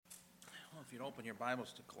If you'd open your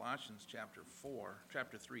Bibles to Colossians chapter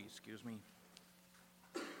 3.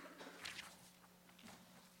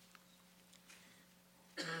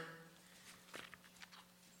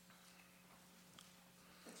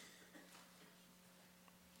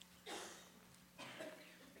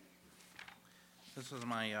 This is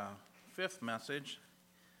my fifth message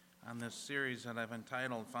on this series that I've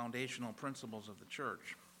entitled Foundational Principles of the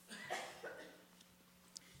Church.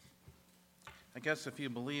 I guess if you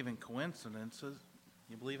believe in coincidences,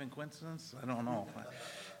 you believe in coincidence? I don't know.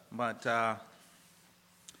 But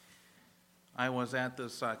I was at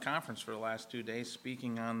this conference for the last 2 days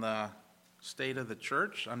speaking on the state of the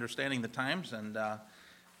church, understanding the times, and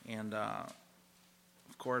of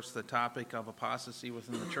course the topic of apostasy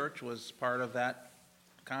within the church was part of that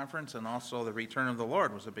conference, and also the return of the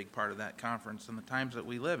Lord was a big part of that conference and the times that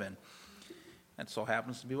we live in. That so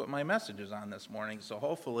happens to be what my message is on this morning, so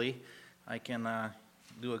hopefully I can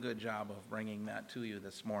do a good job of bringing that to you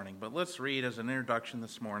this morning. But let's read as an introduction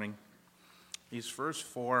this morning these first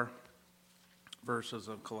 4 verses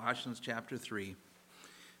of Colossians chapter 3.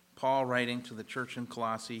 Paul writing to the church in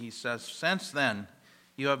Colossae, he says, "Since then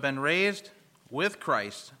you have been raised with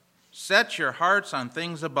Christ. Set your hearts on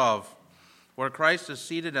things above, where Christ is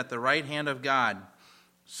seated at the right hand of God.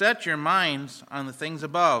 Set your minds on the things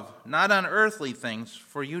above, not on earthly things,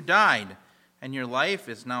 for you died, and your life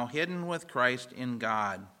is now hidden with Christ in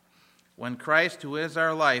God. When Christ, who is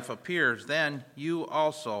our life, appears, then you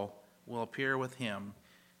also will appear with him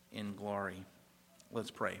in glory."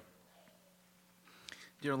 Let's pray.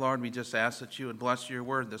 Dear Lord, we just ask that you would bless your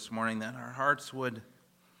word this morning, that our hearts would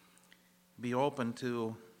be open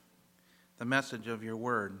to the message of your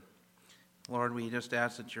word. Lord, we just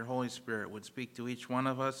ask that your Holy Spirit would speak to each one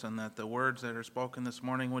of us, and that the words that are spoken this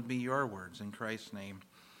morning would be your words. In Christ's name,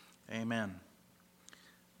 amen.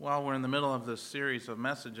 Well, we're in the middle of this series of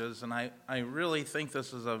messages, and I really think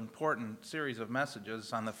this is an important series of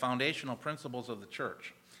messages on the foundational principles of the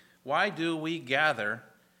church. Why do we gather?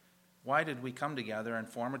 Why did we come together and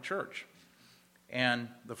form a church? And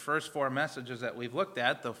the first 4 messages that we've looked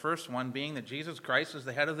at, the first one being that Jesus Christ is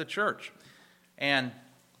the head of the church. And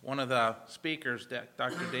one of the speakers,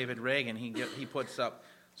 Dr. David Reagan, he puts up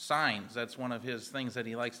signs. That's one of his things that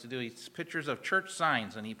he likes to do. He's pictures of church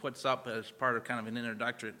signs, and he puts up as part of kind of an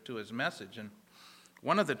introductory to his message. And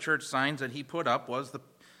one of the church signs that he put up was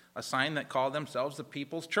a sign that called themselves the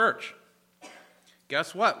People's Church.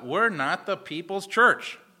 Guess what? We're not the People's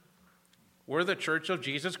Church. We're the Church of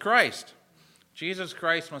Jesus Christ. Jesus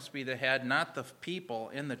Christ must be the head, not the people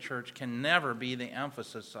in the church can never be the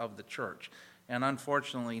emphasis of the church. And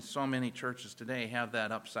unfortunately, so many churches today have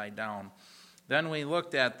that upside down. Then we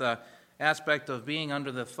looked at the aspect of being under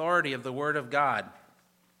the authority of the Word of God.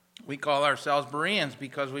 We call ourselves Bereans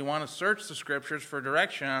because we want to search the Scriptures for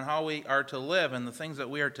direction on how we are to live and the things that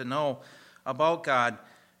we are to know about God.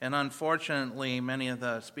 And unfortunately, many of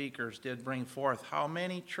the speakers did bring forth how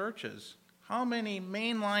many churches, how many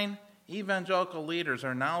mainline evangelical leaders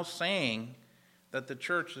are now saying that the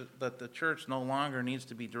church no longer needs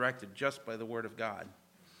to be directed just by the Word of God.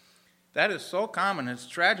 That is so common, it's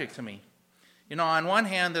tragic to me. You know, on one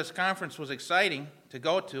hand, this conference was exciting to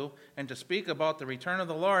go to and to speak about the return of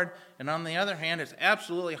the Lord, and on the other hand, it's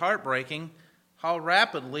absolutely heartbreaking how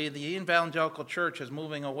rapidly the evangelical church is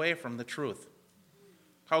moving away from the truth.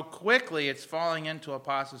 How quickly it's falling into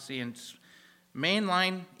apostasy, and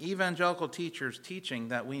mainline evangelical teachers teaching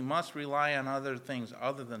that we must rely on other things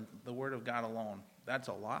other than the Word of God alone. That's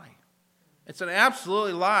a lie. It's an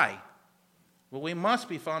absolute lie. Well, we must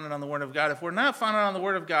be founded on the Word of God. If we're not founded on the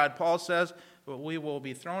Word of God, Paul says, we will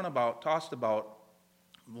be thrown about, tossed about,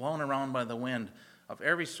 blown around by the wind of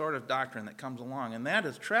every sort of doctrine that comes along. And that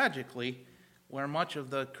is tragically where much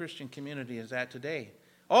of the Christian community is at today.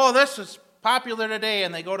 Oh, this is popular today,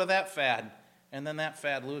 and they go to that fad. And then that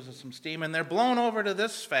fad loses some steam, and they're blown over to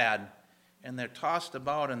this fad. And they're tossed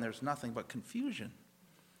about, and there's nothing but confusion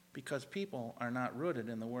because people are not rooted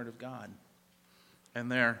in the Word of God. And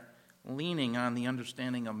they're leaning on the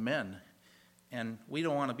understanding of men. And we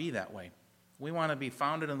don't want to be that way. We want to be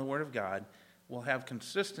founded in the Word of God. We'll have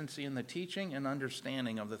consistency in the teaching and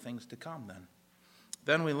understanding of the things to come then.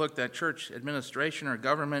 Then we looked at church administration or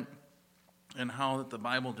government and how the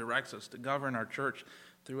Bible directs us to govern our church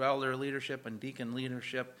through elder leadership and deacon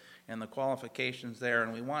leadership and the qualifications there.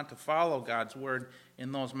 And we want to follow God's Word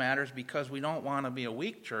in those matters because we don't want to be a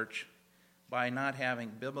weak church by not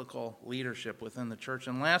having biblical leadership within the church.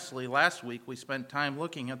 And lastly, last week we spent time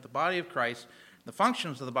looking at the body of Christ, the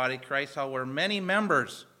functions of the body of Christ, how we're many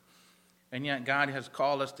members, and yet God has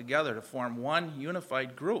called us together to form one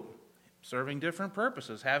unified group, serving different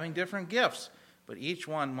purposes, having different gifts, but each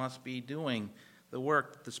one must be doing the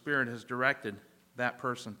work that the Spirit has directed that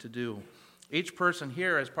person to do. Each person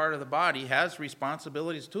here as part of the body has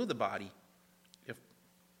responsibilities to the body. If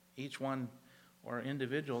each one or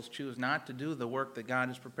individuals choose not to do the work that God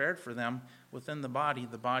has prepared for them within the body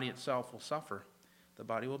itself will suffer. The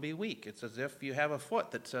body will be weak. It's as if you have a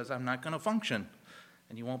foot that says, I'm not going to function,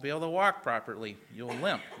 and you won't be able to walk properly. You'll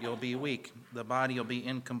limp. You'll be weak. The body will be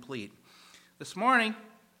incomplete. This morning,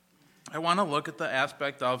 I want to look at the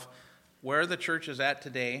aspect of where the church is at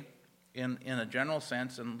today in a general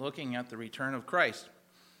sense and looking at the return of Christ.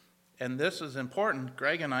 And this is important.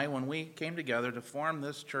 Greg and I, when we came together to form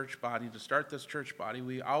this church body, to start this church body,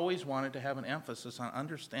 we always wanted to have an emphasis on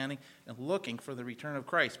understanding and looking for the return of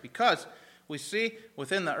Christ, because we see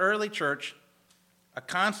within the early church a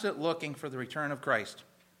constant looking for the return of Christ.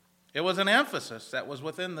 It was an emphasis that was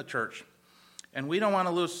within the church, and we don't want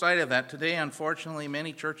to lose sight of that. Today, unfortunately,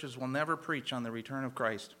 many churches will never preach on the return of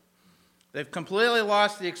Christ. They've completely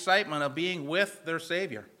lost the excitement of being with their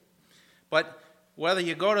Savior. But whether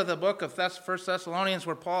you go to the book of 1 Thessalonians,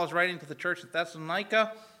 where Paul is writing to the church at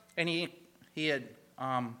Thessalonica, and he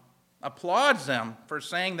applauds them for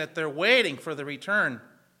saying that they're waiting for the return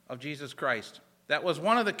of Jesus Christ. That was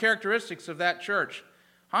one of the characteristics of that church.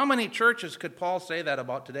 How many churches could Paul say that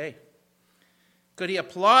about today? Could he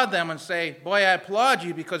applaud them and say, boy, I applaud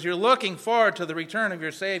you because you're looking forward to the return of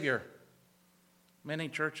your Savior? Many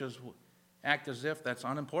churches act as if that's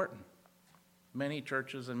unimportant. Many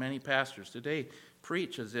churches and many pastors today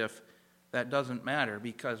preach as if that doesn't matter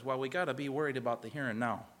because, well, we got to be worried about the here and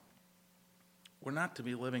now. We're not to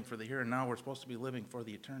be living for the here and now. We're supposed to be living for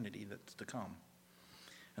the eternity that's to come.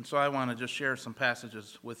 And so I want to just share some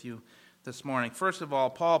passages with you this morning. First of all,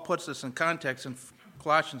 Paul puts this in context in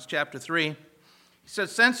Colossians chapter 3. He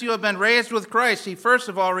says, since you have been raised with Christ, he first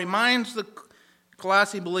of all reminds the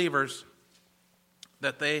Colossae believers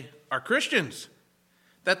that they are Christians,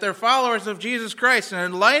 that they're followers of Jesus Christ. And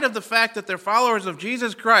in light of the fact that they're followers of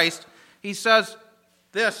Jesus Christ, he says,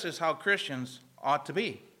 this is how Christians ought to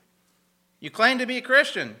be. You claim to be a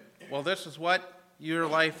Christian. Well, this is what your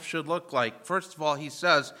life should look like. First of all, he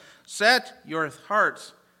says, set your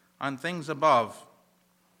hearts on things above.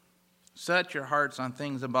 Set your hearts on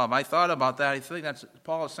things above. I thought about that. I think that's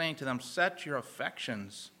Paul is saying to them, set your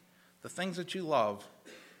affections, the things that you love,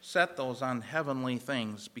 set those on heavenly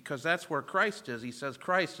things, because that's where Christ is. He says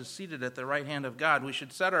Christ is seated at the right hand of God. We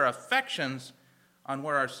should set our affections on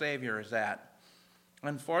where our Savior is at.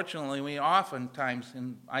 Unfortunately, we oftentimes,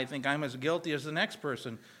 and I think I'm as guilty as the next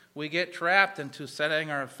person, we get trapped into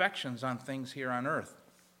setting our affections on things here on earth.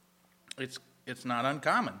 It's not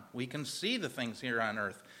uncommon. We can see the things here on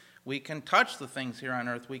earth. We can touch the things here on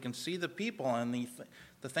earth. We can see the people and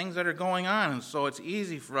the things that are going on. And so it's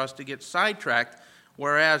easy for us to get sidetracked,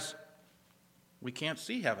 whereas we can't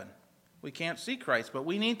see heaven. We can't see Christ. But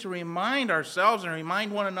we need to remind ourselves and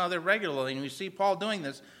remind one another regularly. And we see Paul doing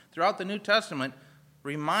this throughout the New Testament.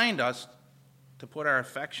 Remind us to put our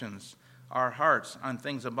affections, our hearts on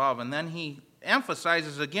things above. And then he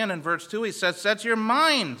emphasizes again in verse 2, he says, set your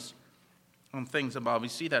minds on things above. We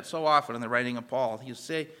see that so often in the writing of Paul. He'll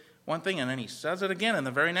say one thing and then he says it again in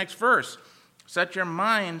the very next verse. Set your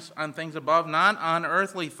minds on things above, not on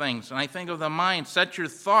earthly things. And I think of the mind, set your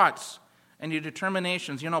thoughts and your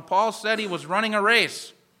determinations. You know, Paul said he was running a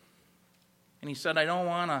race. And he said, I don't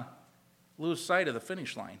want to lose sight of the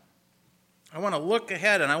finish line. I want to look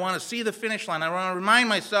ahead and I want to see the finish line. I want to remind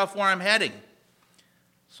myself where I'm heading.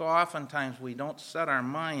 So oftentimes we don't set our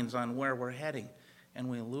minds on where we're heading and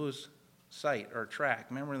we lose sight or track.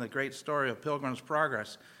 Remember the great story of Pilgrim's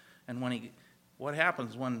Progress, and what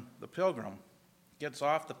happens when the pilgrim gets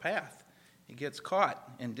off the path? He gets caught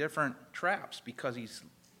in different traps because he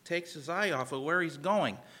takes his eye off of where he's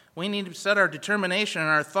going. We need to set our determination and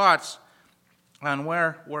our thoughts on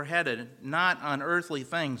where we're headed, not on earthly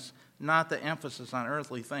things, not the emphasis on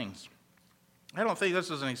earthly things. I don't think this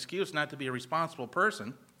is an excuse not to be a responsible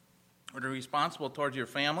person or to be responsible towards your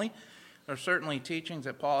family. There are certainly teachings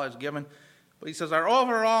that Paul has given. But he says our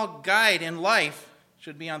overall guide in life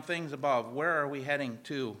should be on things above. Where are we heading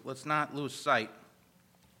to? Let's not lose sight.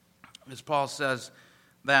 As Paul says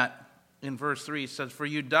that in verse 3, he says, for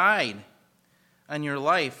you died, and your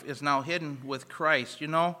life is now hidden with Christ. You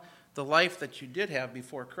know, the life that you did have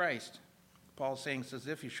before Christ, Paul's saying, it's as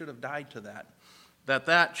if you should have died to that.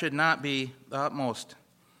 That should not be the utmost,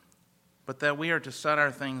 but that we are to set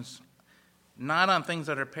our things not on things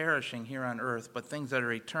that are perishing here on earth, but things that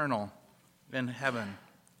are eternal in heaven.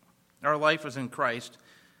 Our life is in Christ,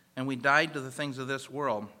 and we died to the things of this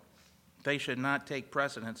world. They should not take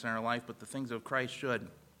precedence in our life, but the things of Christ should.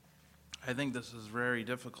 I think this is very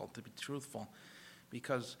difficult, to be truthful.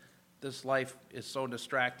 because this life is so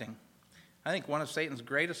distracting. I think one of Satan's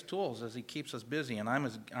greatest tools is he keeps us busy, and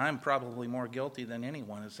I'm probably more guilty than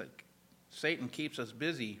anyone, is that Satan keeps us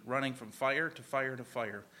busy running from fire to fire to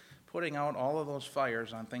fire, putting out all of those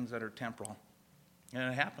fires on things that are temporal.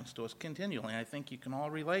 And it happens to us continually. I think you can all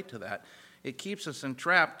relate to that. It keeps us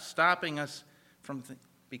entrapped, stopping us from,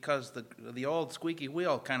 because the old squeaky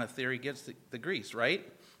wheel kind of theory gets the grease, right?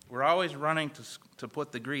 We're always running to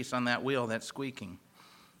put the grease on that wheel that's squeaking.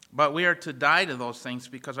 But we are to die to those things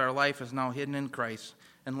because our life is now hidden in Christ.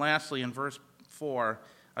 And lastly, in verse 4,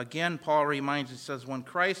 again, Paul reminds, he says, when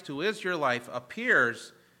Christ, who is your life,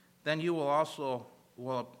 appears, then you will also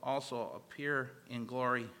appear in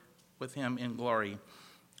glory with him in glory.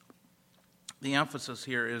 The emphasis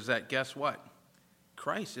here is that, guess what?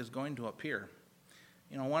 Christ is going to appear.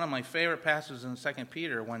 You know, one of my favorite passages in 2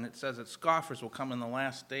 Peter, when it says that scoffers will come in the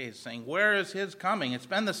last days, saying, where is his coming? It's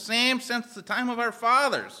been the same since the time of our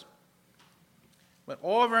fathers. But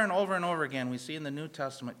over and over and over again, we see in the New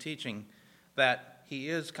Testament teaching that he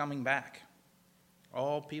is coming back.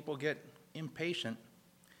 Oh, people get impatient.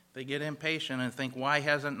 They get impatient and think, why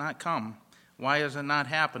has it not come? Why is it not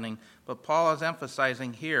happening? But Paul is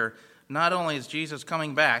emphasizing here, not only is Jesus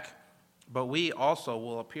coming back, but we also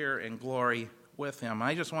will appear in glory with him.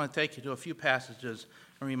 I just want to take you to a few passages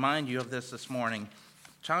and remind you of this morning.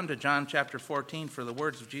 Turn to John chapter 14 for the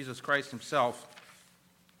words of Jesus Christ himself,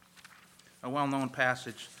 a well-known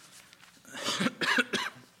passage.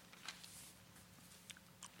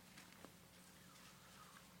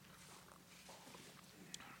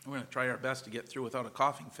 We're going to try our best to get through without a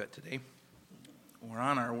coughing fit today. We're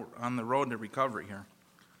on the road to recovery here.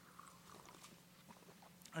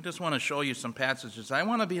 I just want to show you some passages. I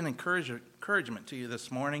want to be an encouragement to you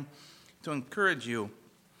this morning, to encourage you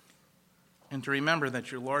and to remember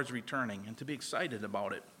that your Lord's returning and to be excited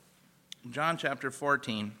about it. John chapter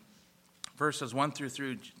 14, verses 1 through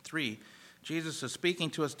 3, Jesus is speaking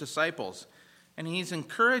to his disciples, and he's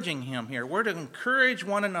encouraging him here. We're to encourage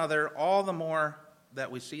one another all the more that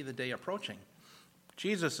we see the day approaching.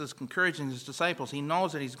 Jesus is encouraging his disciples. He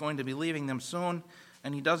knows that he's going to be leaving them soon,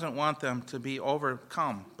 and he doesn't want them to be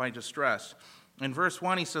overcome by distress. In verse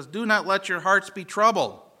 1, he says, do not let your hearts be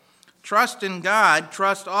troubled. Trust in God,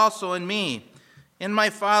 trust also in me. In my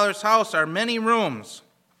Father's house are many rooms.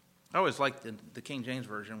 I always liked the King James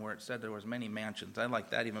Version where it said there was many mansions. I like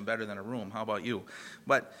that even better than a room. How about you?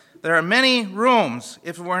 But there are many rooms.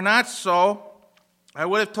 If it were not so, I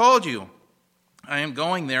would have told you. I am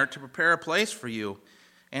going there to prepare a place for you.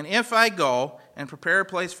 And if I go and prepare a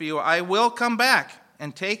place for you, I will come back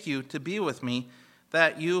and take you to be with me,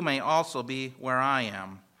 that you may also be where I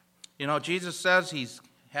am. You know, Jesus says he's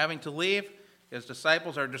having to leave. His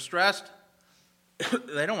disciples are distressed.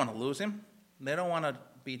 They don't want to lose him. They don't want to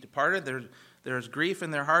be departed. There's grief in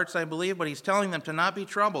their hearts, I believe, but he's telling them to not be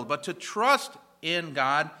troubled, but to trust in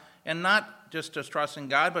God, and not just to trust in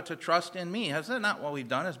God, but to trust in me. Is that not what we've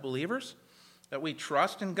done as believers? That we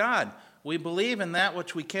trust in God. We believe in that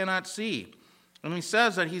which we cannot see. And he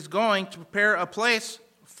says that he's going to prepare a place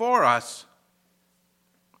for us.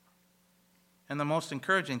 And the most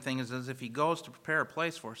encouraging thing is if he goes to prepare a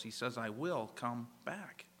place for us, he says, I will come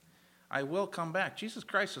back. I will come back. Jesus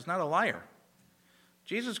Christ is not a liar.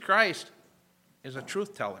 Jesus Christ is a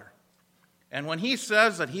truth teller. And when he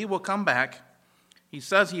says that he will come back, he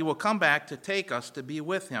says he will come back to take us to be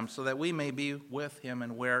with him so that we may be with him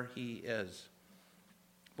and where he is.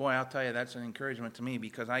 Boy, I'll tell you, that's an encouragement to me,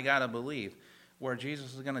 because I got to believe where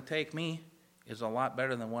Jesus is going to take me is a lot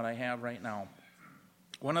better than what I have right now.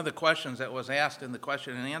 One of the questions that was asked in the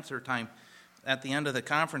question and answer time at the end of the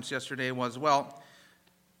conference yesterday was, well,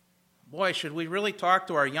 boy, should we really talk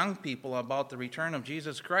to our young people about the return of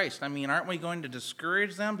Jesus Christ? I mean, aren't we going to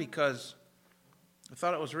discourage them? Because I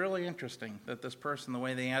thought it was really interesting that this person, the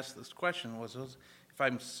way they asked this question was, if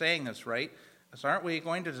I'm saying this right, is aren't we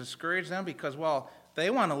going to discourage them? Because, well, they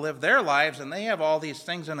want to live their lives, and they have all these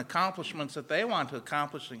things and accomplishments that they want to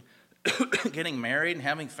accomplish, getting married and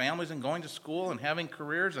having families and going to school and having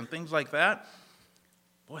careers and things like that.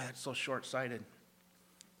 Boy, that's so short-sighted.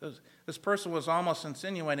 This person was almost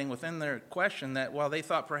insinuating within their question that, well, they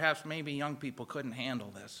thought perhaps maybe young people couldn't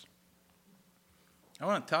handle this. I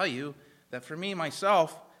want to tell you that for me,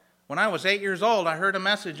 myself, when I was 8 years old, I heard a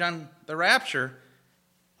message on the rapture,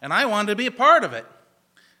 and I wanted to be a part of it.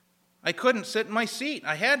 I couldn't sit in my seat.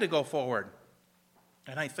 I had to go forward.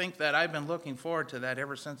 And I think that I've been looking forward to that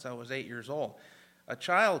ever since I was 8 years old. A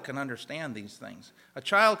child can understand these things. A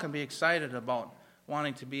child can be excited about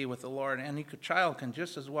wanting to be with the Lord, and a child can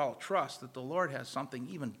just as well trust that the Lord has something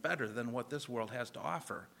even better than what this world has to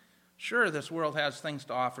offer. Sure, this world has things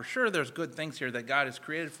to offer. Sure, there's good things here that God has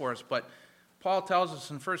created for us. But Paul tells us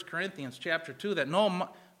in 1 Corinthians chapter 2 that no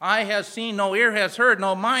eye has seen, no ear has heard,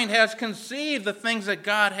 no mind has conceived the things that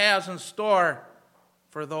God has in store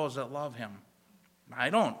for those that love him.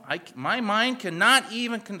 My mind cannot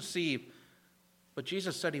even conceive. But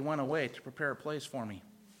Jesus said he went away to prepare a place for me.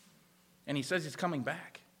 And he says he's coming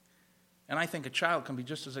back. And I think a child can be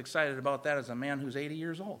just as excited about that as a man who's 80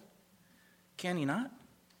 years old. Can he not?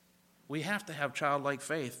 We have to have childlike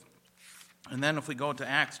faith. And then if we go to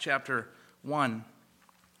Acts chapter 1,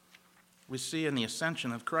 we see in the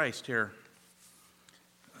ascension of Christ here.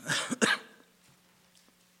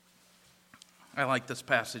 I like this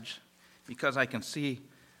passage because I can see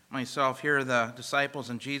myself here. The disciples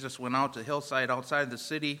and Jesus went out to the hillside outside the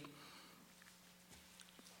city.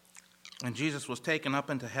 And Jesus was taken up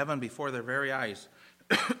into heaven before their very eyes.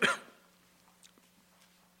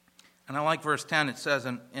 And I like verse 10. It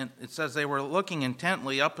says they were looking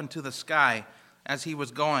intently up into the sky as he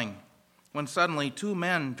was going, when suddenly 2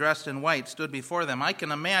 men dressed in white stood before them. I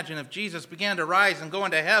can imagine if Jesus began to rise and go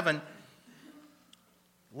into heaven,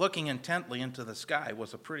 looking intently into the sky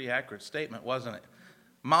was a pretty accurate statement, wasn't it?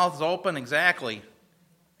 Mouths open, exactly.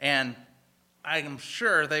 And I'm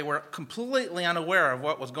sure they were completely unaware of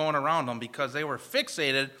what was going around them because they were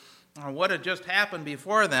fixated on what had just happened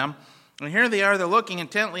before them. And here they are, they're looking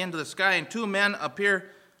intently into the sky, and 2 men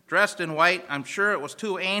appear dressed in white. I'm sure it was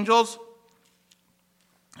 2 angels.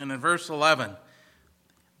 And in verse 11,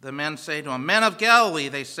 the men say to him, "Men of Galilee,"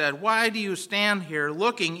 they said, "why do you stand here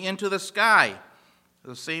looking into the sky?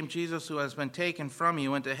 The same Jesus who has been taken from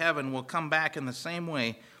you into heaven will come back in the same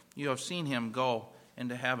way you have seen him go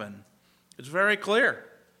into heaven." It's very clear.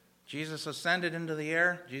 Jesus ascended into the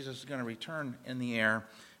air. Jesus is going to return in the air.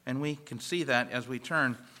 And we can see that as we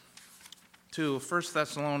turn to 1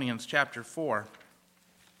 Thessalonians chapter 4.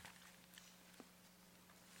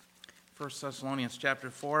 1 Thessalonians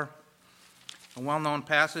chapter 4, a well-known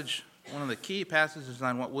passage, one of the key passages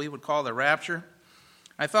on what we would call the rapture.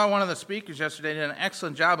 I thought one of the speakers yesterday did an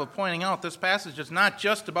excellent job of pointing out this passage is not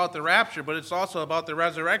just about the rapture, but it's also about the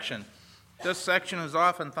resurrection. This section is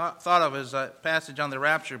often thought of as a passage on the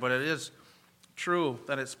rapture, but it is true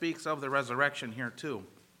that it speaks of the resurrection here too.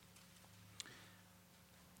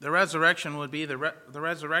 The resurrection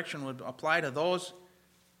would apply to those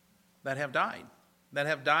that have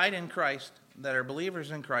died in Christ, that are believers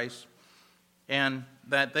in Christ, and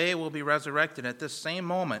that they will be resurrected at this same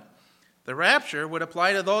moment. The rapture would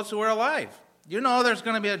apply to those who are alive. You know there's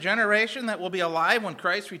going to be a generation that will be alive when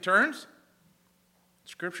Christ returns.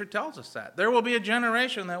 Scripture tells us that. There will be a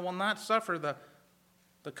generation that will not suffer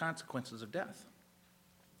the consequences of death,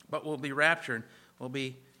 but will be raptured, will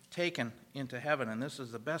be taken into heaven. And this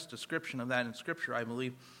is the best description of that in Scripture, I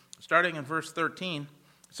believe. Starting in verse 13,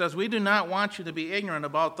 it says, "We do not want you to be ignorant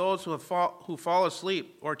about those who fall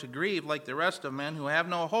asleep, or to grieve like the rest of men who have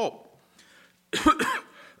no hope."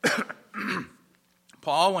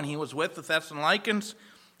 Paul, when he was with the Thessalonians,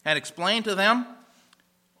 had explained to them,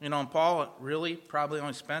 and Paul really probably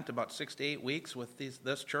only spent about 6 to 8 weeks with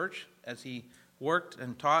this church as he worked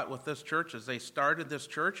and taught with this church as they started this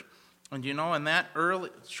church. And in that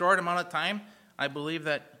short amount of time, I believe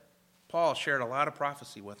that Paul shared a lot of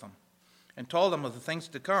prophecy with them and told them of the things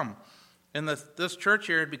to come. And this church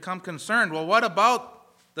here had become concerned. Well, what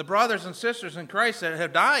about the brothers and sisters in Christ that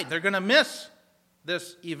have died? They're going to miss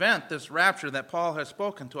this event, this rapture that Paul has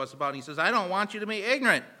spoken to us about. And he says, I don't want you to be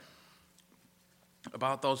ignorant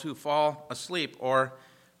about those who fall asleep, or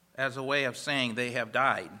as a way of saying they have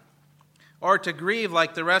died, or to grieve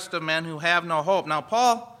like the rest of men who have no hope. Now,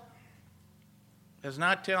 Paul is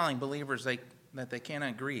not telling believers that they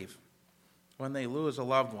cannot grieve when they lose a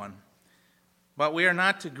loved one. But we are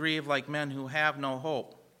not to grieve like men who have no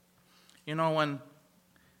hope. When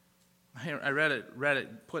I read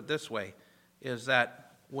it put this way, is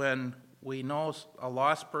that when we know a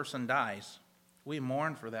lost person dies, we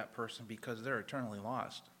mourn for that person because they're eternally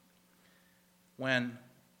lost. When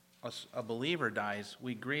a believer dies,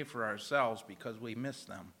 we grieve for ourselves because we miss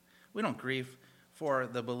them. We don't grieve for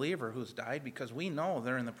the believer who's died because we know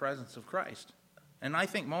they're in the presence of Christ. And I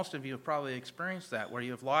think most of you have probably experienced that, where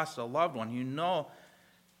you've lost a loved one. You know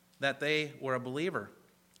that they were a believer.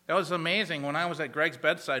 It was amazing when I was at Greg's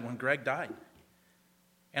bedside when Greg died.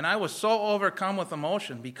 And I was so overcome with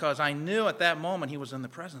emotion because I knew at that moment he was in the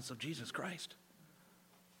presence of Jesus Christ.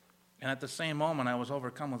 And at the same moment, I was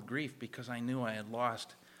overcome with grief because I knew I had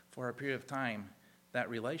lost, for a period of time, that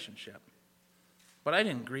relationship. But I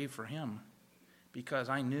didn't grieve for him because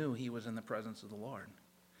I knew he was in the presence of the Lord.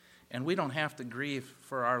 And we don't have to grieve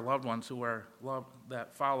for our loved ones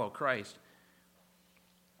that follow Christ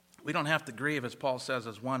We don't have to grieve, as Paul says,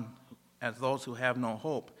 as those who have no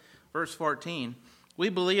hope. Verse 14, we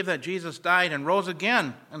believe that Jesus died and rose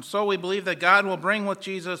again, and so we believe that God will bring with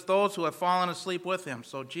Jesus those who have fallen asleep with him.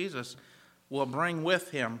 So Jesus will bring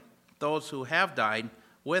with him those who have died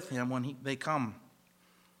with him when they come.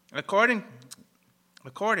 According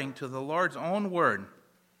to the Lord's own word,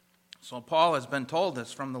 so Paul has been told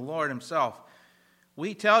this from the Lord himself,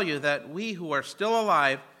 we tell you that we who are still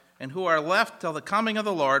alive and who are left till the coming of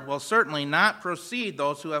the Lord will certainly not precede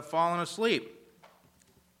those who have fallen asleep.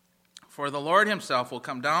 For the Lord himself will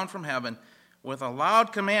come down from heaven with a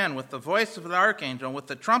loud command, with the voice of the archangel, with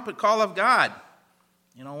the trumpet call of God.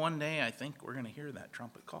 You know, one day I think we're going to hear that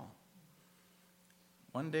trumpet call.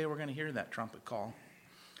 One day we're going to hear that trumpet call.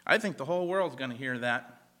 I think the whole world's going to hear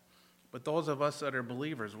that. But those of us that are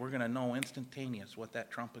believers, we're going to know instantaneous what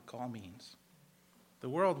that trumpet call means. The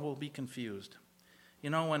world will be confused. You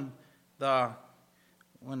know, when the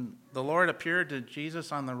Lord appeared to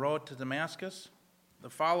Jesus on the road to Damascus, the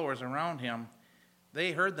followers around him,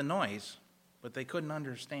 they heard the noise, but they couldn't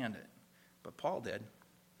understand it. But Paul did.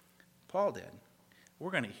 Paul did. We're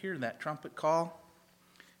going to hear that trumpet call,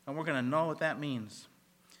 and we're going to know what that means.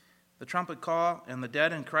 The trumpet call, and the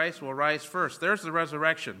dead in Christ will rise first. There's the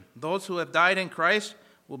resurrection. Those who have died in Christ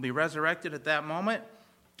will be resurrected at that moment.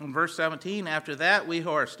 In verse 17, after that, we who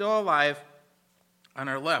are still alive on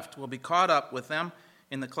our left will be caught up with them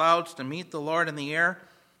in the clouds to meet the Lord in the air,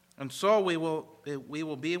 and so we will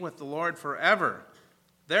be with the Lord forever.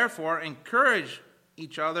 Therefore, encourage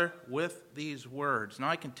each other with these words. Now,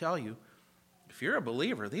 I can tell you, if you're a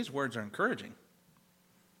believer, these words are encouraging.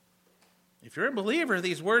 If you're a believer,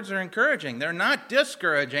 these words are encouraging. They're not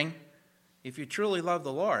discouraging if you truly love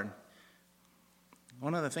the Lord.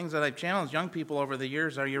 One of the things that I've challenged young people over the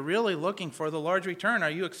years, are you really looking for the Lord's return? Are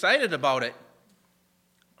you excited about it?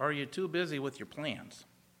 Or are you too busy with your plans?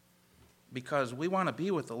 Because we want to be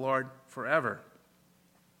with the Lord forever.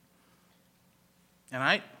 And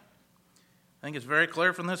I think it's very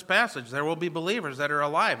clear from this passage, there will be believers that are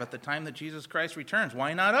alive at the time that Jesus Christ returns.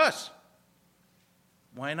 Why not us?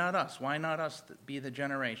 Why not us? Why not us be the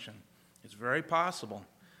generation? It's very possible.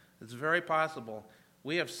 It's very possible.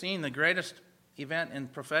 We have seen the greatest event in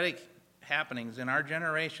prophetic happenings in our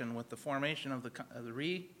generation with the formation of the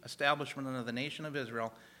re-establishment of the nation of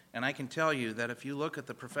Israel. And I can tell you that if you look at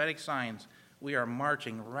the prophetic signs, we are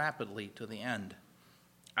marching rapidly to the end.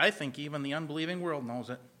 I think even the unbelieving world knows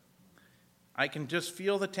it. I can just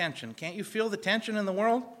feel the tension. Can't you feel the tension in the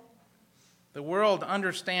world? The world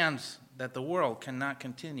understands that the world cannot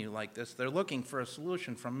continue like this. They're looking for a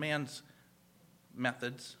solution from man's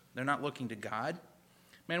methods. They're not looking to God.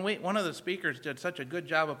 Man, one of the speakers did such a good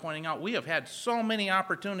job of pointing out, we have had so many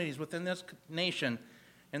opportunities within this nation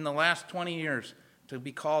in the last 20 years to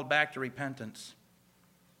be called back to repentance.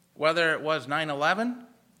 Whether it was 9/11,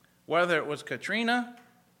 whether it was Katrina,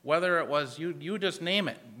 whether it was, you just name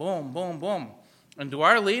it, boom, boom, boom. And do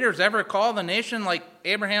our leaders ever call the nation like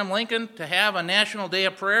Abraham Lincoln to have a national day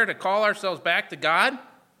of prayer to call ourselves back to God?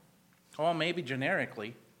 Oh, maybe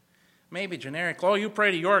generically. Maybe generically. Oh, you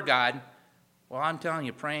pray to your God. Well, I'm telling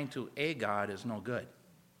you, praying to a God is no good.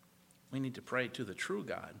 We need to pray to the true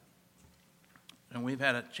God. And we've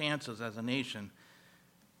had chances as a nation.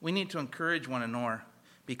 We need to encourage one another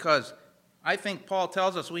because I think Paul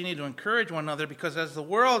tells us we need to encourage one another because as the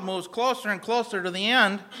world moves closer and closer to the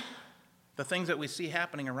end, the things that we see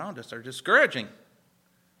happening around us are discouraging.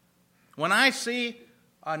 When I see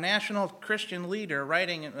a national Christian leader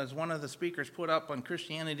writing, as one of the speakers put up on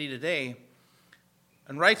Christianity Today,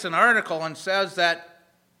 and writes an article and says that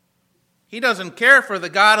he doesn't care for the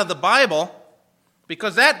God of the Bible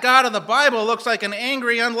because that God of the Bible looks like an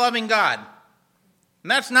angry, unloving God. And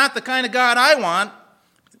that's not the kind of God I want.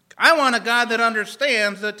 I want a God that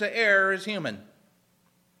understands that to err is human.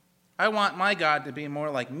 I want my God to be more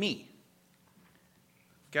like me.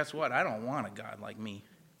 Guess what? I don't want a God like me.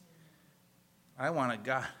 I want a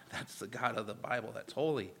God that's the God of the Bible, that's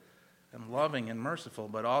holy and loving and merciful,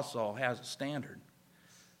 but also has a standard.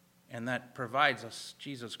 And that provides us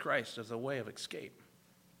Jesus Christ as a way of escape.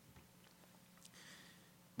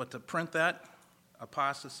 But to print that,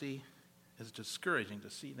 apostasy, is discouraging to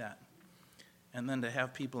see that. And then to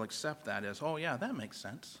have people accept that as, oh yeah, that makes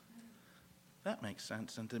sense. That makes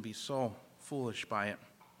sense, and to be so foolish by it.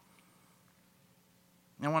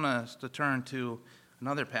 I want us to turn to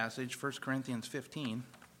another passage, 1 Corinthians 15.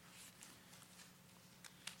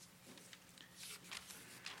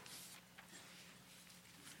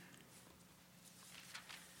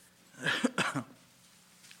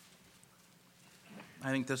 I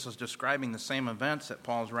think this is describing the same events that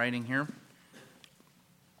Paul's writing here.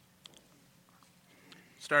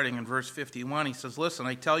 starting in verse 51, he says, listen,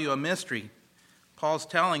 I tell you a mystery. Paul's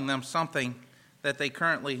telling them something that they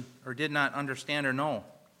currently or did not understand or know.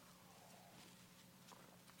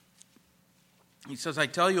 He says, I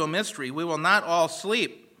tell you a mystery. We will not all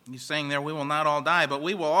sleep. He's saying there, we will not all die, but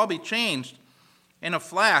we will all be changed in a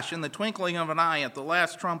flash, in the twinkling of an eye, at the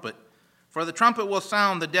last trumpet. For the trumpet will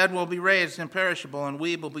sound, the dead will be raised imperishable, and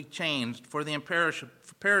we will be changed. For the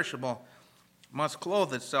perishable must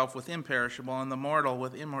clothe itself with imperishable, and the mortal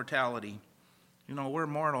with immortality. You know, we're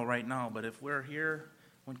mortal right now, but if we're here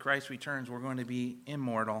when Christ returns, we're going to be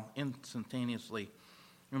immortal instantaneously.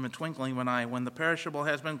 In the twinkling of an eye, when the perishable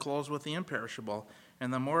has been clothed with the imperishable,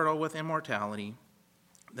 and the mortal with immortality,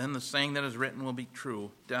 then the saying that is written will be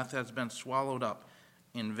true. Death has been swallowed up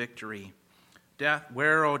in victory. Death,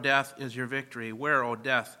 where, O death, is your victory? Where, O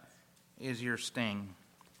death, is your sting?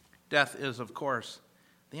 Death is, of course,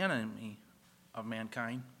 the enemy of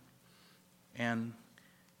mankind. And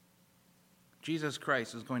Jesus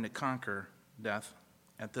Christ is going to conquer death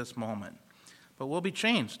at this moment. But we'll be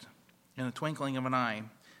changed in the twinkling of an eye.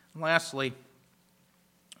 And lastly,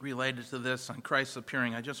 related to this, on Christ's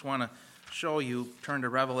appearing, I just want to show you, turn to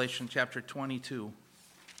Revelation chapter 22.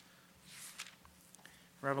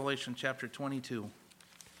 Revelation chapter 22.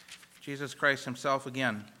 Jesus Christ himself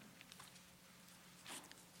again.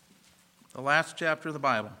 The last chapter of the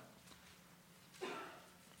Bible.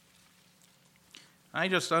 I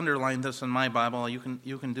just underlined this in my Bible. You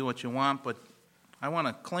can do what you want, but I want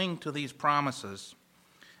to cling to these promises.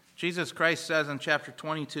 Jesus Christ says in chapter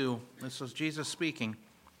 22, this is Jesus speaking,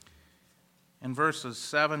 in verses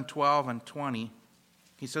 7, 12, and 20,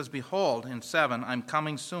 he says, Behold, in 7, I'm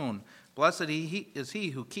coming soon. Blessed is he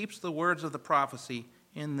who keeps the words of the prophecy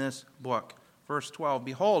in this book. Verse 12,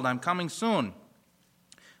 Behold, I'm coming soon.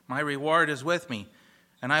 My reward is with me,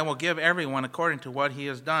 and I will give everyone according to what he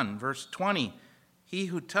has done. Verse 20, He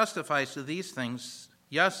who testifies to these things,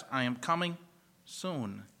 yes, I am coming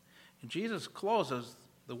soon. And Jesus closes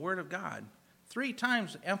the word of God 3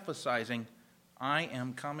 times emphasizing, I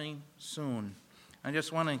am coming soon. I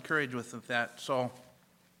just want to encourage with that. So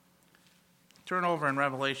turn over in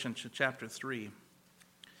Revelation to chapter 3.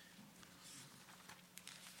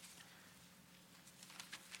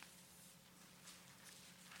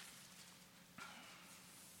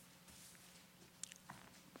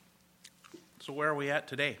 So where are we at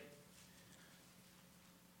today?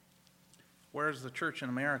 Where is the church in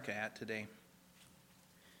America at today?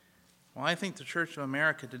 Well, I think the Church of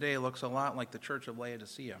America today looks a lot like the Church of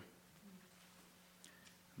Laodicea. And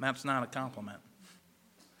that's not a compliment.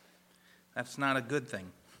 That's not a good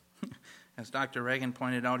thing. As Dr. Reagan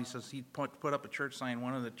pointed out, he says he put up a church sign.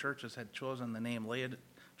 One of the churches had chosen the name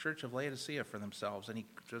Church of Laodicea for themselves, and he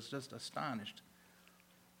was just astonished.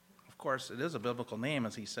 Of course, it is a biblical name,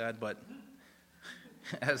 as he said, but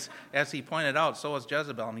as he pointed out, so is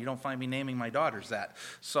Jezebel, and you don't find me naming my daughters that.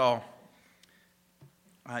 So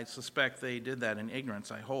I suspect they did that in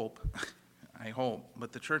ignorance, I hope.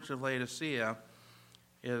 But the Church of Laodicea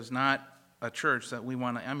is not a church that we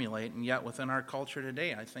want to emulate, and yet within our culture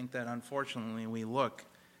today, I think that unfortunately we look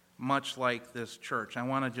much like this church. I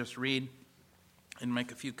want to just read and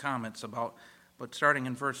make a few comments about, but starting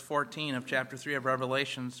in verse 14 of chapter 3 of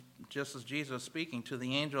Revelations, just as Jesus speaking to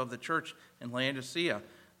the angel of the church in Laodicea,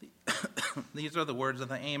 these are the words of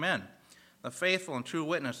the Amen, the faithful and true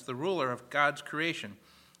witness, the ruler of God's creation.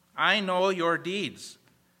 I know your deeds.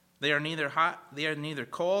 They are neither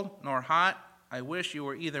cold nor hot. I wish you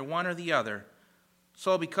were either one or the other.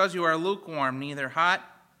 So because you are lukewarm, neither hot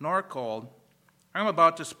nor cold, I'm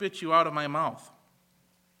about to spit you out of my mouth.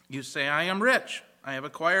 You say, I am rich, I have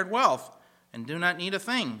acquired wealth, and do not need a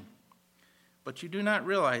thing. But you do not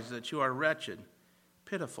realize that you are wretched,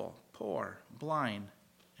 pitiful, poor, blind,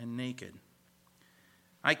 and naked.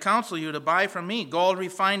 I counsel you to buy from me gold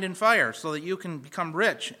refined in fire, so that you can become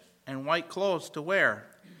rich, and white clothes to wear,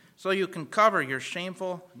 so you can cover your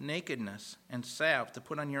shameful nakedness, and salve to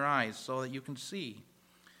put on your eyes, so that you can see.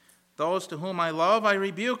 Those to whom I love I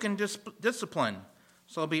rebuke and discipline,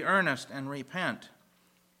 so be earnest and repent.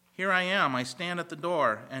 Here I am, I stand at the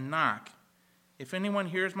door and knock. If anyone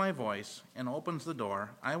hears my voice and opens the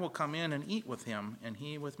door, I will come in and eat with him, and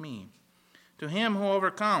he with me. To him who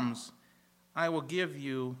overcomes, I will give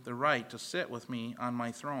you the right to sit with me on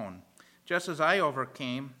my throne, just as I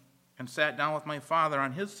overcame and sat down with my Father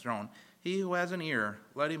on his throne. He who has an ear,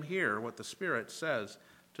 let him hear what the Spirit says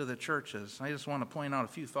to the churches. I just want to point out a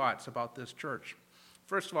few thoughts about this church.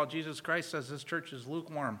 First of all, Jesus Christ says this church is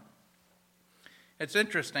lukewarm. It's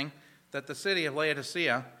interesting that the city of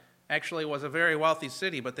Laodicea actually was a very wealthy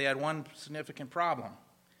city, but they had one significant problem.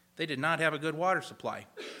 They did not have a good water supply.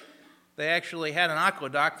 they actually had an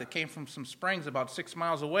aqueduct that came from some springs about 6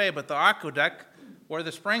 miles away, but the aqueduct where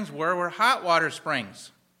the springs were hot water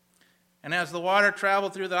springs. And as the water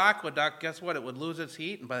traveled through the aqueduct, guess what? It would lose its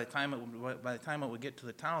heat, and by the time it would get to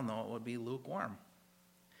the town, though, it would be lukewarm.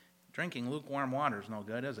 Drinking lukewarm water is no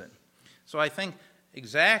good, is it? So I think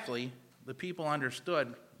exactly the people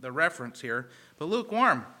understood the reference here. But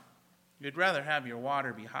lukewarm, you'd rather have your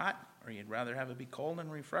water be hot, or you'd rather have it be cold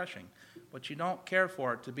and refreshing. But you don't care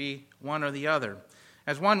for it to be one or the other.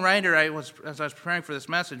 As one writer, as I was preparing for this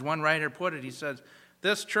message, one writer put it, he says,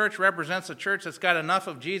 this church represents a church that's got enough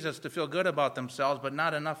of Jesus to feel good about themselves, but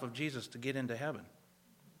not enough of Jesus to get into heaven.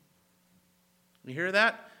 You hear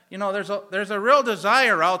that? You know, there's a real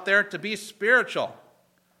desire out there to be spiritual,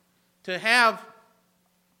 to have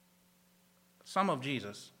some of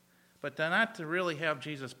Jesus, but not to really have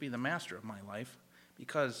Jesus be the master of my life,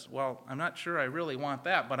 because, well, I'm not sure I really want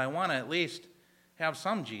that, but I want to at least have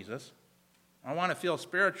some Jesus. I want to feel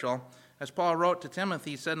spiritual. As Paul wrote to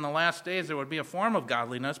Timothy, he said in the last days there would be a form of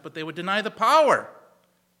godliness, but they would deny the power.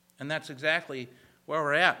 And that's exactly where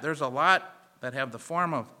we're at. There's a lot that have the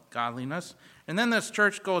form of godliness. And then this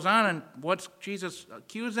church goes on, and what's Jesus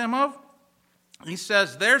accused them of? He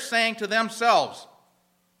says they're saying to themselves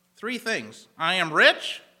 3 things. I am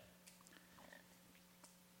rich.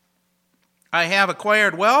 I have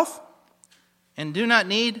acquired wealth and do not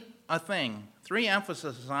need a thing. 3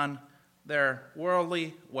 emphases on their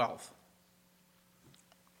worldly wealth.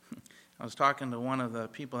 I was talking to one of the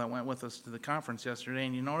people that went with us to the conference yesterday,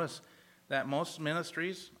 and you notice that most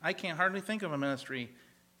ministries, I can't hardly think of a ministry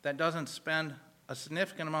that doesn't spend a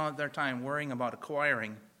significant amount of their time worrying about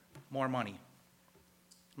acquiring more money.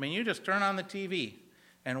 I mean, you just turn on the TV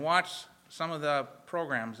and watch some of the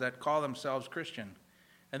programs that call themselves Christian,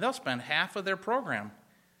 and they'll spend half of their program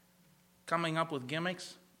coming up with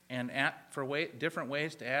gimmicks and different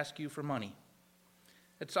ways to ask you for money.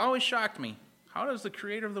 It's always shocked me. How does the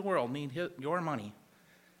creator of the world need your money?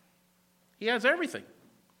 He has everything.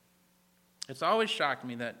 It's always shocked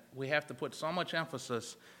me that we have to put so much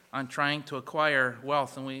emphasis on trying to acquire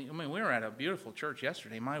wealth. And we were at a beautiful church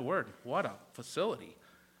yesterday. My word, what a facility.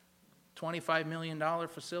 $25 million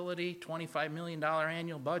facility, $25 million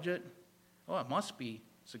annual budget. Oh, it must be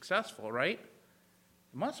successful, right?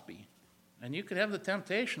 It must be. And you could have the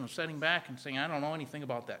temptation of sitting back and saying, I don't know anything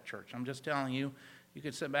about that church. I'm just telling you, you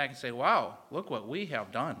could sit back and say, wow, look what we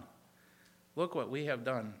have done. Look what we have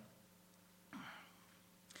done.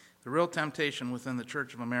 The real temptation within the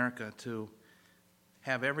Church of America to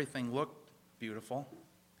have everything look beautiful,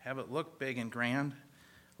 have it look big and grand,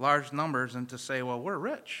 large numbers, and to say, well, we're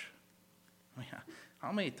rich.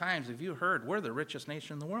 How many times have you heard we're the richest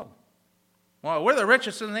nation in the world? Well, we're the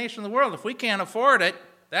richest nation in the world. If we can't afford it,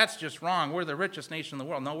 that's just wrong. We're the richest nation in the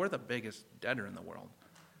world. No, we're the biggest debtor in the world.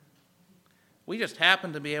 We just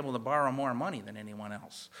happen to be able to borrow more money than anyone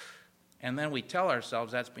else. And then we tell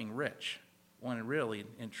ourselves that's being rich, when really,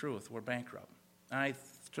 in truth, we're bankrupt. And I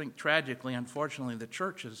think tragically, unfortunately, the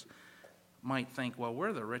churches might think, well,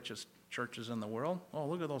 we're the richest churches in the world. Oh,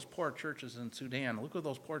 look at those poor churches in Sudan. Look at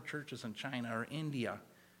those poor churches in China or India.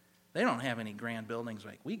 They don't have any grand buildings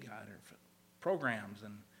like we got, or programs.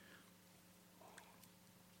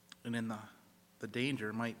 And then the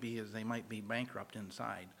danger might be is they might be bankrupt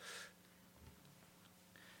inside.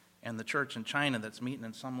 And the church in China that's meeting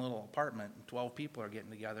in some little apartment and 12 people are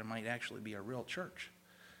getting together might actually be a real church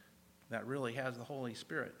that really has the Holy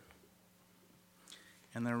Spirit.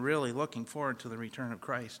 And they're really looking forward to the return of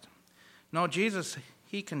Christ. No, Jesus,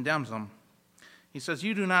 he condemns them. He says,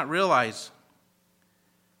 you do not realize.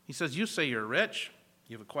 He says, you say you're rich,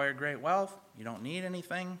 you've acquired great wealth, you don't need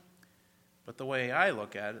anything. But the way I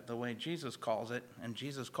look at it, the way Jesus calls it, and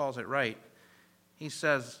Jesus calls it right, he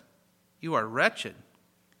says, you are wretched,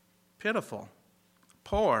 pitiful,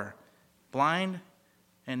 poor, blind,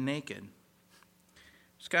 and naked.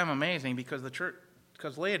 It's kind of amazing because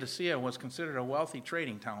because Laodicea was considered a wealthy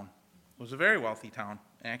trading town. It was a very wealthy town,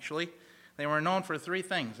 actually. They were known for 3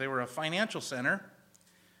 things. They were a financial center.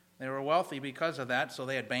 They were wealthy because of that, so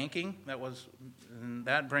they had banking.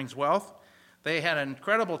 That brings wealth. They had an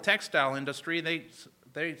incredible textile industry.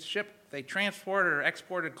 They transported or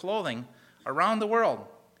exported clothing around the world.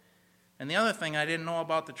 And the other thing I didn't know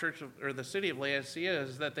about the city of Laodicea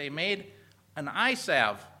is that they made an eye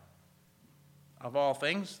salve, of all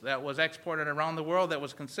things, that was exported around the world that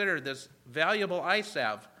was considered this valuable eye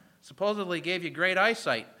salve. Supposedly gave you great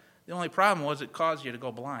eyesight. The only problem was it caused you to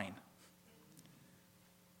go blind.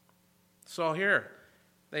 So here,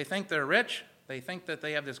 they think they're rich. They think that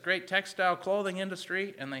they have this great textile clothing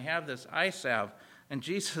industry, and they have this eye salve. And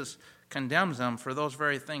Jesus condemns them for those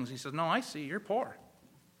very things. He says, no, I see you're poor.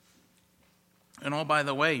 And oh, by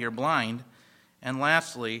the way, you're blind. And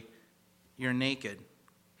lastly, you're naked.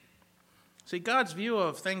 See, God's view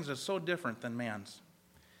of things is so different than man's.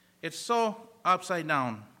 It's so upside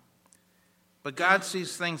down. But God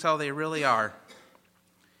sees things how they really are.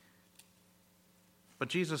 But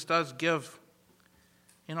Jesus does give,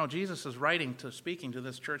 Jesus is speaking to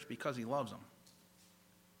this church because he loves them.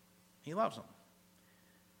 He loves them.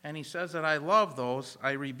 And he says that I love those,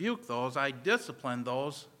 I rebuke those, I discipline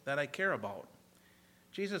those that I care about.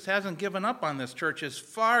 Jesus hasn't given up on this church. As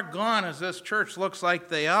far gone as this church looks like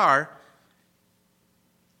they are,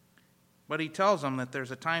 but he tells them that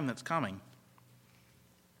there's a time that's coming.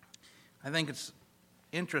 I think it's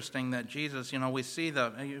interesting that Jesus, we see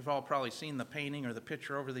you've all probably seen the painting or the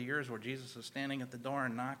picture over the years where Jesus is standing at the door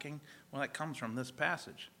and knocking. Well, that comes from this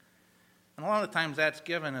passage. And a lot of times that's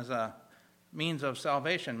given as a means of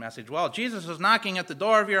salvation message. Well, Jesus is knocking at the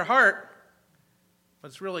door of your heart, but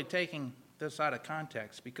it's really taking this out of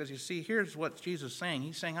context, because you see, here's what Jesus is saying.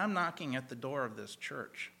 He's saying, I'm knocking at the door of this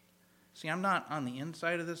church. See, I'm not on the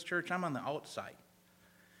inside of this church, I'm on the outside.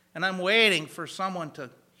 And I'm waiting for someone to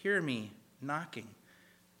hear me knocking,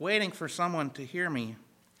 waiting for someone to hear me.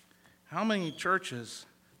 How many churches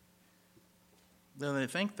do they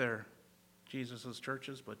think they're Jesus'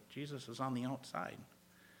 churches, but Jesus is on the outside?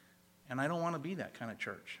 And I don't want to be that kind of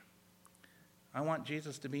church. I want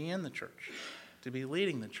Jesus to be in the church, to be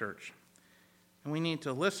leading the church. And we need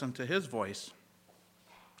to listen to his voice,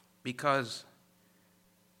 because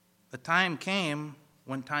the time came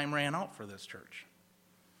when time ran out for this church.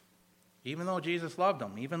 Even though Jesus loved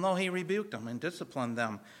them, even though he rebuked them and disciplined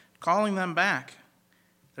them, calling them back,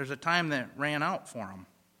 there's a time that ran out for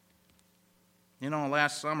them.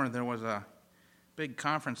 Last summer there was a big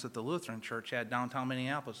conference that the Lutheran Church had downtown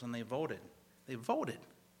Minneapolis, and they voted. They voted.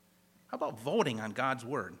 How about voting on God's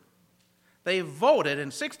word? They voted,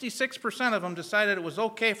 and 66% of them decided it was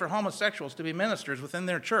okay for homosexuals to be ministers within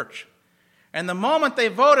their church. And the moment they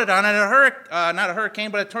voted on it,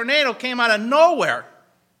 a tornado came out of nowhere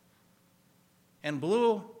and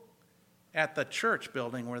blew at the church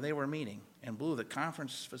building where they were meeting, and blew the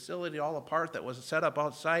conference facility all apart that was set up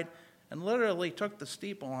outside, and literally took the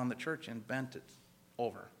steeple on the church and bent it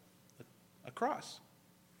over across.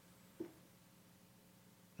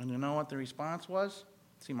 And you know what the response was?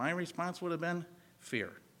 See, my response would have been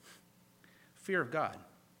fear. Fear of God.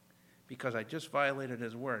 Because I just violated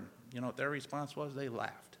his word. You know what their response was? They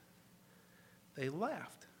laughed. They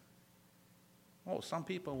laughed. Oh, some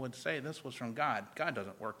people would say this was from God. God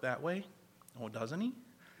doesn't work that way. Oh, doesn't he?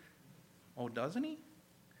 Oh, doesn't he?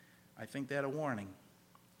 I think they had a warning.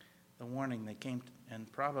 The warning, they came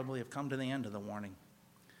and probably have come to the end of the warning,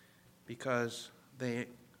 because they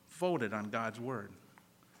voted on God's word.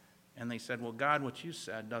 And they said, well, God, what you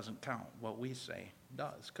said doesn't count. What we say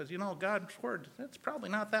does. Because, God's word, it's probably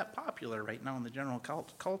not that popular right now in the general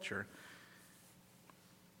culture.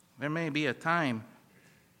 There may be a time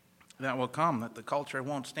that will come that the culture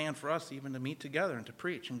won't stand for us even to meet together and to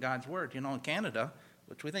preach in God's word. In Canada,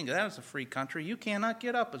 which we think that is a free country, you cannot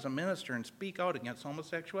get up as a minister and speak out against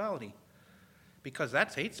homosexuality, because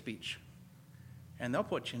that's hate speech. And they'll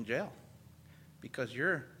put you in jail because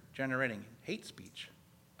you're generating hate speech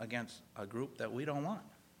against a group that we don't want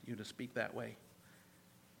you to speak that way.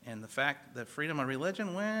 And the fact that freedom of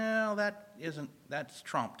religion, well, that's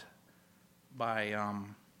trumped by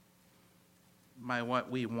what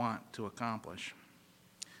we want to accomplish.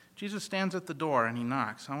 Jesus stands at the door and he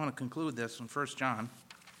knocks. I want to conclude this in 1 John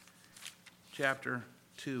chapter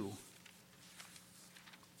 2.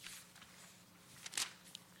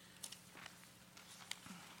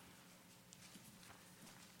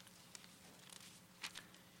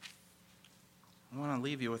 I want to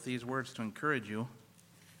leave you with these words to encourage you.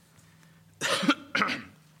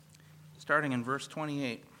 Starting in verse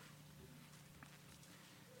 28.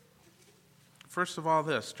 First of all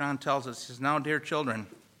this, John tells us, he says, now, dear children,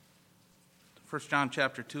 1 John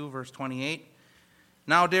chapter 2, verse 28,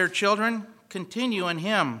 now, dear children, continue in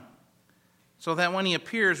him, so that when he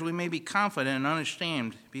appears, we may be confident and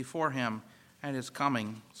unashamed before him at his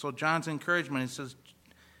coming. So John's encouragement, he says,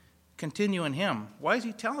 continue in him. Why is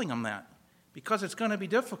he telling them that? Because it's going to be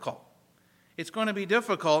difficult. It's going to be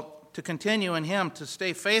difficult to continue in him, to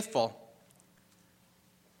stay faithful,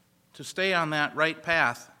 to stay on that right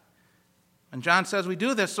path. And John says we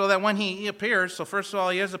do this so that when he appears, so first of all,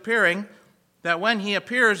 he is appearing, that when he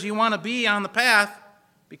appears, you want to be on the path,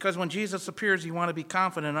 because when Jesus appears, you want to be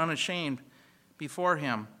confident, unashamed before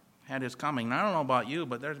him at his coming. Now, I don't know about you,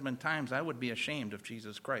 but there's been times I would be ashamed if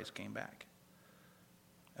Jesus Christ came back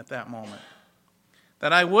at that moment.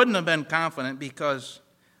 That I wouldn't have been confident because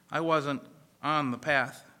I wasn't on the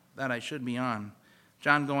path that I should be on.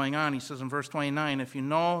 John going on, he says in verse 29, if you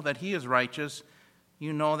know that he is righteous,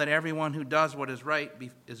 you know that everyone who does what is right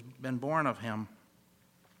has been born of him.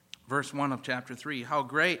 Verse 1 of chapter 3, how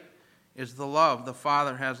great is the love the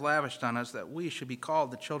Father has lavished on us that we should be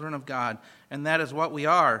called the children of God, and that is what we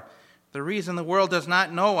are. The reason the world does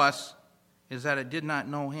not know us is that it did not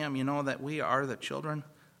know him. You know that we are the children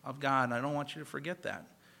of God, and I don't want you to forget that.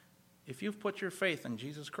 If you've put your faith in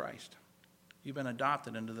Jesus Christ, you've been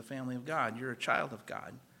adopted into the family of God. You're a child of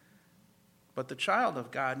God. But the child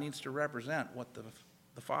of God needs to represent what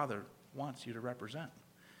the Father wants you to represent.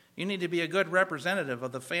 You need to be a good representative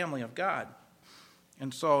of the family of God.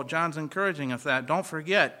 And so John's encouraging us that. Don't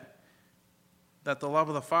forget that the love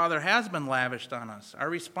of the Father has been lavished on us. Our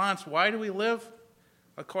response, why do we live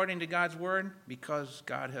according to God's word? Because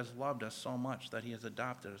God has loved us so much that he has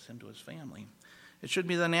adopted us into his family. It should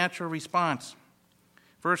be the natural response.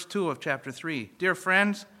 Verse 2 of chapter 3. Dear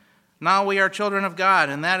friends, now we are children of God,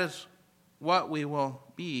 and that is what we will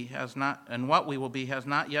be has not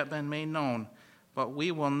yet been made known. But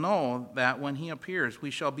we will know that when he appears,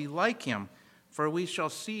 we shall be like him, for we shall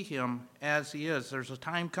see him as he is. There's a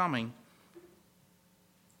time coming.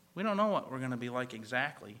 We don't know what we're going to be like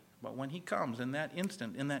exactly, but when he comes, in that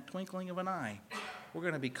instant, in that twinkling of an eye, we're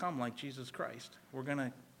going to become like Jesus Christ. We're going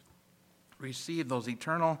to receive those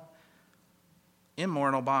eternal,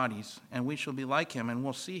 immortal bodies, and we shall be like him, and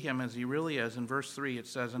we'll see him as he really is. In verse 3 it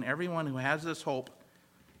says, and everyone who has this hope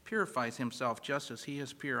purifies himself just as he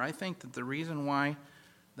is pure. I think that the reason why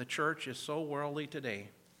the church is so worldly today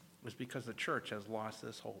is because the church has lost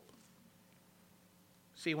this hope.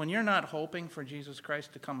 See, when you're not hoping for Jesus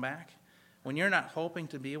Christ to come back, when you're not hoping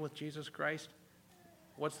to be with Jesus Christ,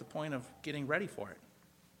 what's the point of getting ready for it?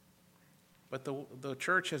 But the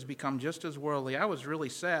church has become just as worldly. I was really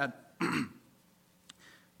sad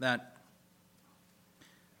that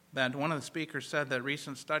one of the speakers said that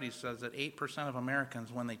recent studies says that 8% of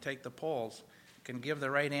Americans, when they take the polls, can give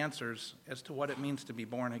the right answers as to what it means to be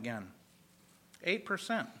born again.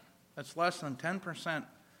 8%. That's less than 10%.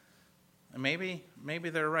 And maybe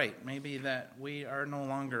they're right. Maybe that we are no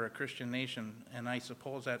longer a Christian nation, and I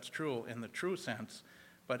suppose that's true in the true sense.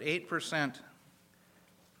 But 8%,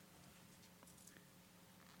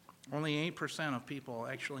 only 8% of people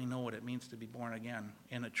actually know what it means to be born again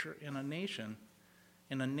in a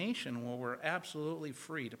nation where we're absolutely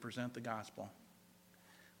free to present the gospel.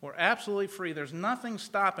 We're absolutely free. There's nothing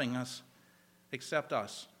stopping us except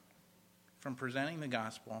us from presenting the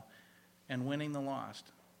gospel and winning the lost.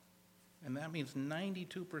 And that means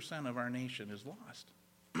 92% of our nation is lost.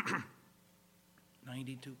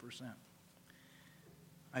 92%.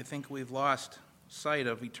 I think we've lost sight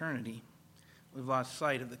of eternity. We've lost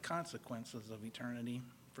sight of the consequences of eternity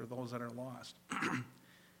for those that are lost.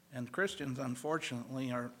 And Christians,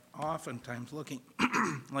 unfortunately, are oftentimes looking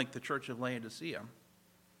like the Church of Laodicea.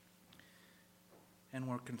 And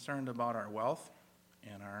we're concerned about our wealth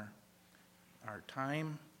and our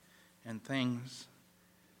time and things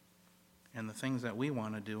and the things that we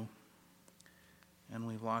want to do. And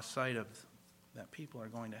we've lost sight of that people are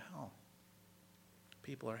going to hell.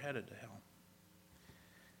 People are headed to hell.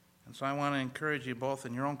 And so I want to encourage you both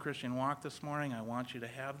in your own Christian walk this morning. I want you to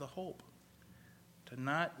have the hope, to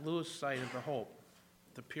not lose sight of the hope,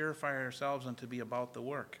 to purify ourselves and to be about the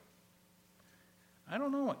work. I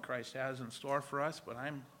don't know what Christ has in store for us, but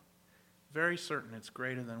I'm very certain it's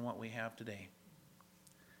greater than what we have today.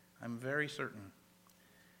 I'm very certain.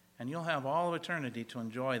 And you'll have all of eternity to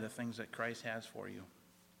enjoy the things that Christ has for you.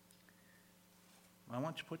 I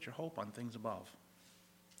want you to put your hope on things above.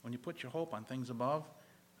 When you put your hope on things above,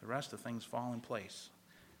 the rest of things fall in place.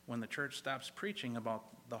 When the church stops preaching about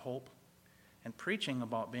the hope and preaching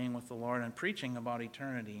about being with the Lord and preaching about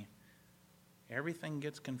eternity, everything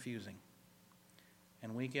gets confusing.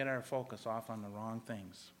 And we get our focus off on the wrong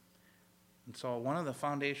things. And so one of the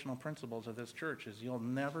foundational principles of this church is you'll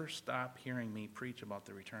never stop hearing me preach about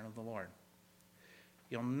the return of the Lord.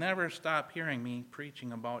 You'll never stop hearing me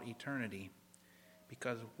preaching about eternity,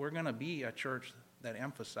 because we're going to be a church that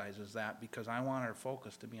emphasizes that, because I want our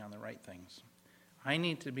focus to be on the right things. I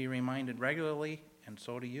need to be reminded regularly, and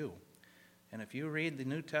so do you. And if you read the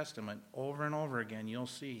New Testament over and over again, you'll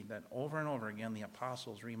see that over and over again the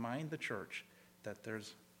apostles remind the church that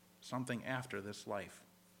there's something after this life.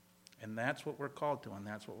 And that's what we're called to, and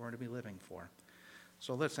that's what we're to be living for.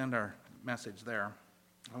 So let's end our message there.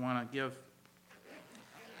 I want to give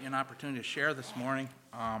you an opportunity to share this morning.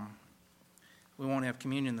 We won't have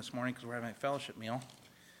communion this morning because we're having a fellowship meal.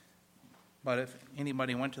 But if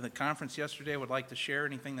anybody went to the conference yesterday, would like to share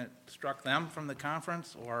anything that struck them from the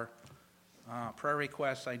conference, or Prayer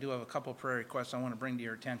requests, I do have a couple prayer requests I want to bring to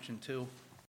your attention too.